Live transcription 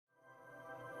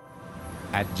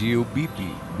At Jio-bp,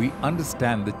 we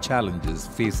understand the challenges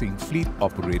facing fleet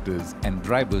operators and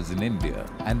drivers in India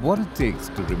and what it takes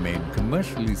to remain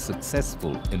commercially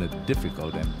successful in a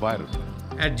difficult environment.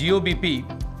 At Jio-bp,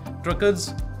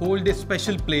 truckers hold a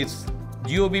special place.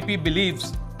 Jio-bp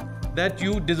believes that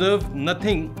you deserve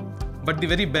nothing but the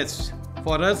very best.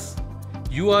 For us,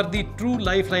 you are the true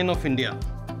lifeline of India.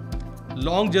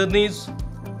 Long journeys,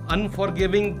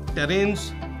 unforgiving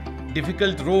terrains,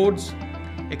 difficult roads,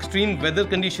 extreme weather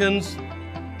conditions,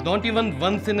 not even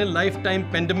once in a lifetime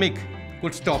pandemic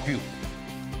could stop you.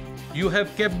 You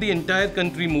have kept the entire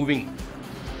country moving.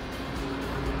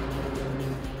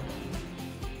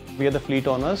 We are the fleet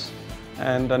owners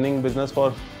and running business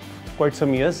for quite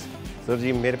some years. Sir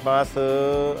जी मेरे पास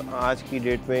आज की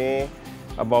date में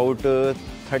about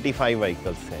 35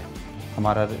 vehicles हैं.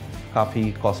 हमारा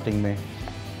काफ़ी costing में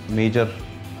major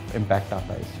impact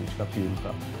आता है इस चीज़ का, फ्यूल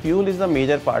का. Fuel is the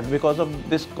major part because of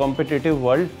this competitive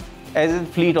world. As a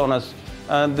fleet honours,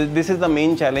 this is the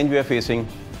main challenge we are facing.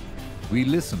 We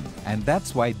listen, and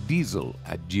that's why diesel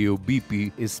at Jio-bp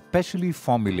is specially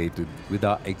formulated with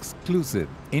our exclusive,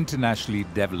 internationally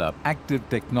developed ACTIVE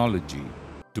Technology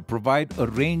to provide a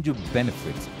range of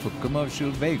benefits for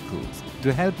commercial vehicles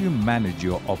to help you manage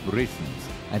your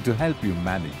operations and to help you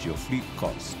manage your fleet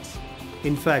costs.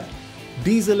 In fact,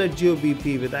 diesel at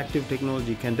Jio-bp with ACTIVE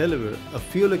Technology can deliver a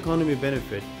fuel economy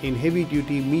benefit in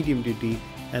heavy-duty, medium-duty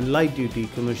and light-duty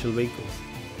commercial vehicles.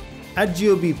 At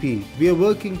Jio-bp, we are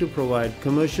working to provide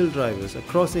commercial drivers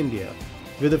across India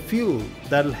with a fuel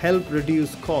that will help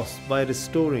reduce costs by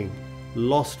restoring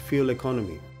lost fuel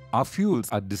economy. Our fuels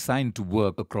are designed to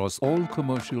work across all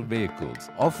commercial vehicles,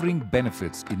 offering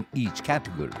benefits in each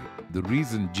category. The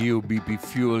reason Jio-bp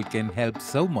fuel can help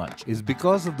so much is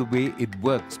because of the way it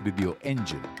works with your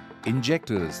engine.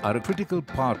 Injectors are a critical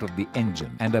part of the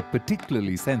engine and are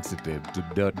particularly sensitive to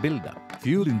dirt buildup.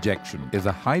 Fuel injection is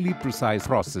a highly precise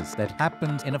process that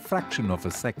happens in a fraction of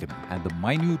a second, and the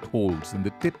minute holes in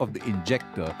the tip of the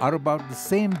injector are about the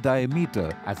same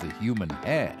diameter as a human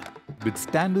hair. With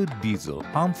standard diesel,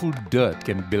 harmful dirt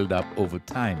can build up over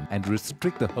time and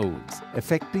restrict the holes,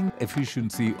 affecting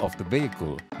efficiency of the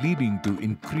vehicle, leading to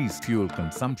increased fuel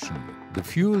consumption. The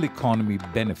fuel economy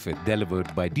benefit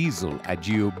delivered by diesel at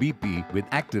Jio-bp with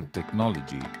ACTIVE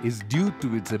Technology is due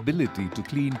to its ability to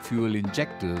clean fuel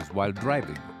injectors while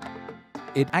driving.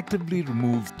 It actively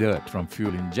removes dirt from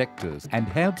fuel injectors and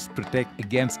helps protect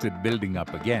against it building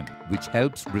up again, which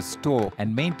helps restore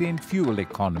and maintain fuel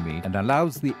economy and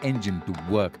allows the engine to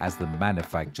work as the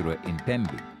manufacturer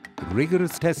intended.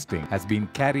 Rigorous testing has been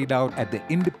carried out at the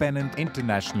independent,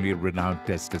 internationally renowned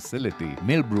test facility,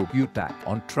 Millbrook, Utah,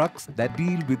 on trucks that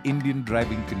deal with Indian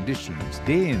driving conditions,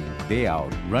 day in, day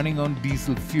out, running on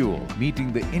diesel fuel,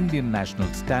 meeting the Indian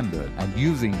national standard and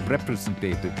using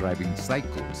representative driving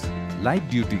cycles.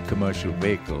 Light-duty commercial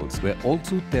vehicles were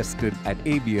also tested at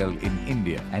ABL in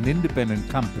India, an independent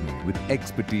company with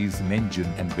expertise in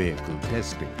engine and vehicle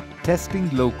testing. Testing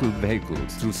local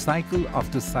vehicles through cycle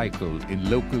after cycle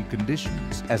in local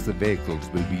conditions as the vehicles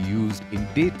will be used in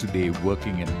day-to-day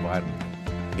working environment.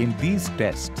 In these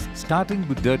tests, starting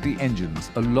with dirty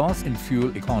engines, a loss in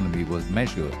fuel economy was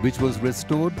measured, which was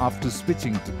restored after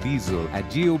switching to diesel at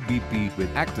Jio-bp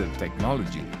with ACTIVE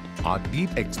Technology. Our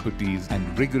deep expertise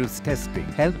and rigorous testing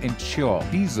help ensure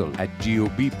diesel at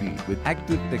Jio-bp with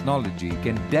ACTIVE Technology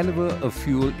can deliver a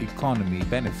fuel economy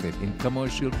benefit in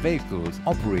commercial vehicles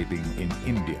operating in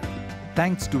India.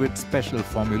 Thanks to its special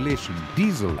formulation,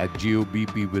 diesel at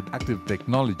Jio-bp with ACTIVE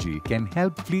Technology can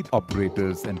help fleet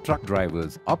operators and truck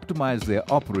drivers optimize their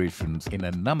operations in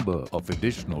a number of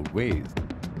additional ways.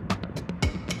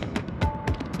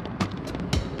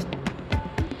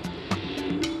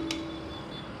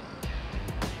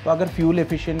 तो अगर fuel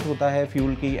efficient होता है,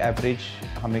 fuel की average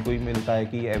हमें कोई मिलता है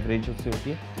कि एवरेज उससे होती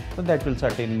है, तो that will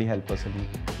certainly help us in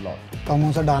lot. तो हम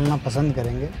उसे डालना पसंद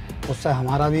करेंगे, उससे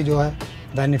हमारा भी जो है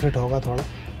बेनिफिट होगा थोड़ा,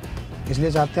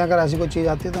 इसलिए चाहते हैं अगर ऐसी कोई चीज़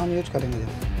आती है तो हम यूज करेंगे.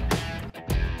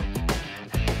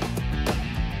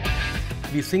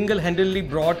 We single-handedly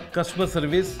brought customer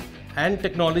service and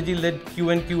technology-led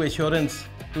Q&Q assurance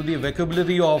to the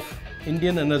vocabulary of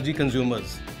Indian energy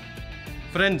consumers.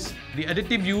 Friends, the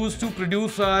additive used to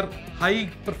produce our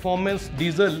high-performance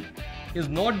diesel is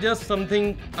not just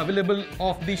something available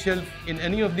off the shelf in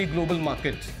any of the global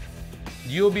markets.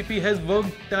 Jio-bp has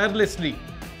worked tirelessly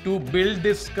to build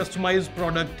this customized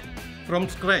product from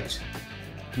scratch.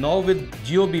 Now with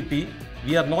Jio-bp,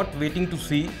 we are not waiting to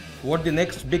see what the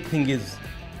next big thing is.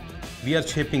 We are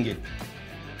shaping it.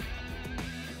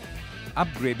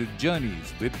 Upgraded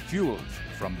journeys with fuels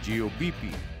from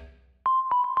Jio-bp.